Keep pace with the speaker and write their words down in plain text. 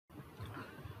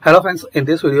Hello friends, in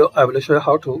this video I will show you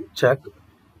how to check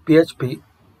PHP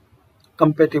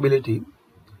compatibility.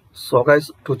 So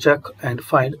guys, to check and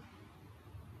find,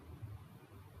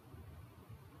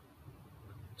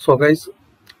 so guys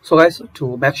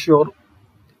to make sure,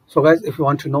 if you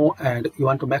want to know and you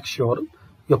want to make sure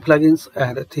your plugins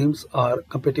and themes are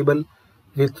compatible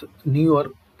with newer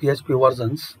PHP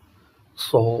versions,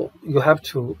 so you have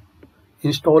to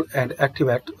install and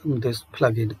activate this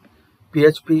plugin,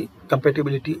 PHP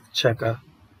compatibility checker.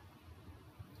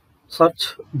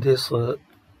 Search this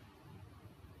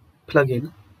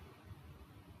plugin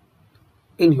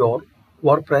in your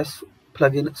WordPress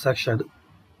plugin section.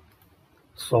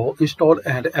 So install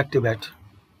and activate.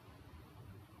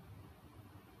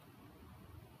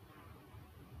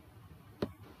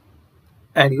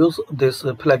 And use this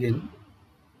plugin.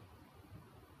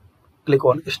 Click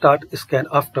on Start Scan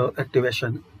after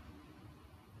activation.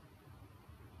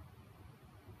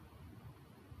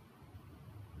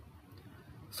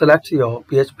 Select your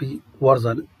PHP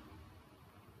version.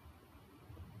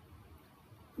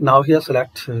 Now here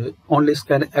select only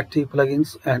scan active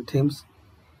plugins and themes,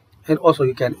 and also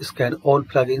you can scan all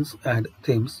plugins and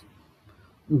themes.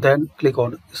 Then click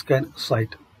on Scan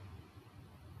Site.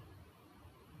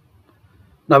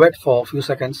 Now wait for a few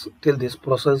seconds till this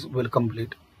process will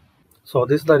complete. So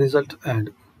this is the result,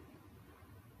 and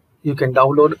you can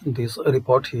download this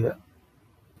report here.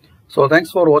 So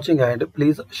thanks for watching, and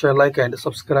please share, like and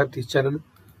subscribe this channel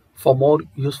for more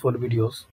useful videos.